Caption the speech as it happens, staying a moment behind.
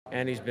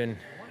Andy's been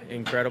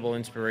incredible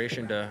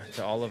inspiration to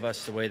all of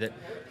us, the way that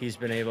he's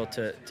been able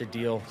to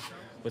deal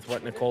with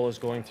what Nicole is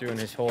going through and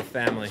his whole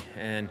family.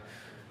 And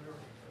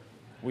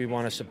we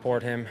want to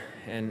support him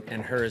and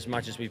her as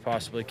much as we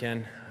possibly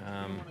can.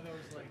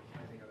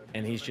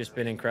 And he's just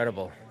been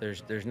incredible.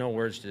 There's no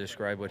words to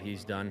describe what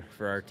he's done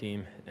for our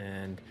team,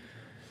 and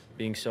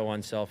being so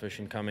unselfish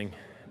and coming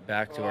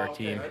back to our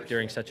team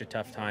during such a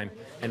tough time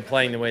and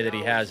playing the way that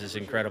he has is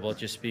incredible. It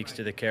just speaks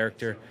to the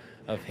character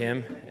of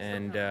him,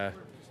 and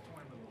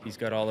he's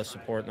got all the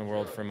support in the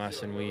world from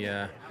us, and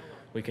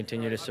we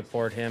continue to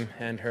support him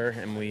and her,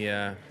 and we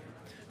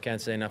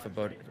can't say enough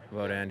about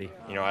Andy.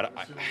 You know,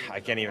 I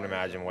can't even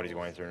imagine what he's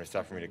going through, and it's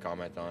tough for me to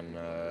comment on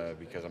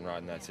because I'm not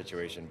in that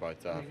situation.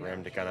 But for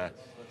him to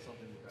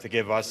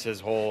give us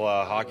his whole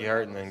hockey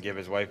heart, and then give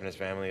his wife and his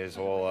family his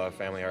whole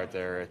family heart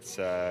there, it's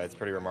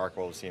pretty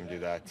remarkable to see him do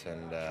that.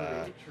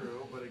 And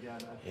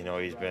you know,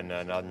 he's been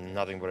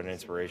nothing but an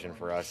inspiration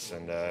for us,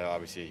 and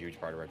obviously a huge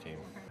part of our team.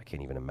 I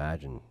can't even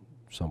imagine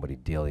somebody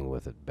dealing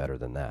with it better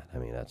than that. I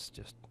mean, that's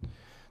just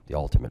the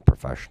ultimate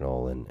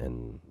professional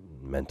and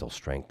mental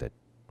strength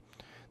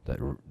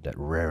that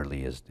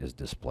rarely is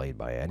displayed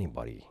by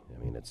anybody.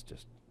 I mean, it's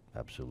just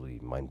absolutely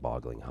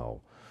mind-boggling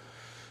how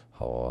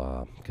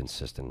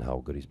consistent and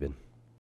how good he's been.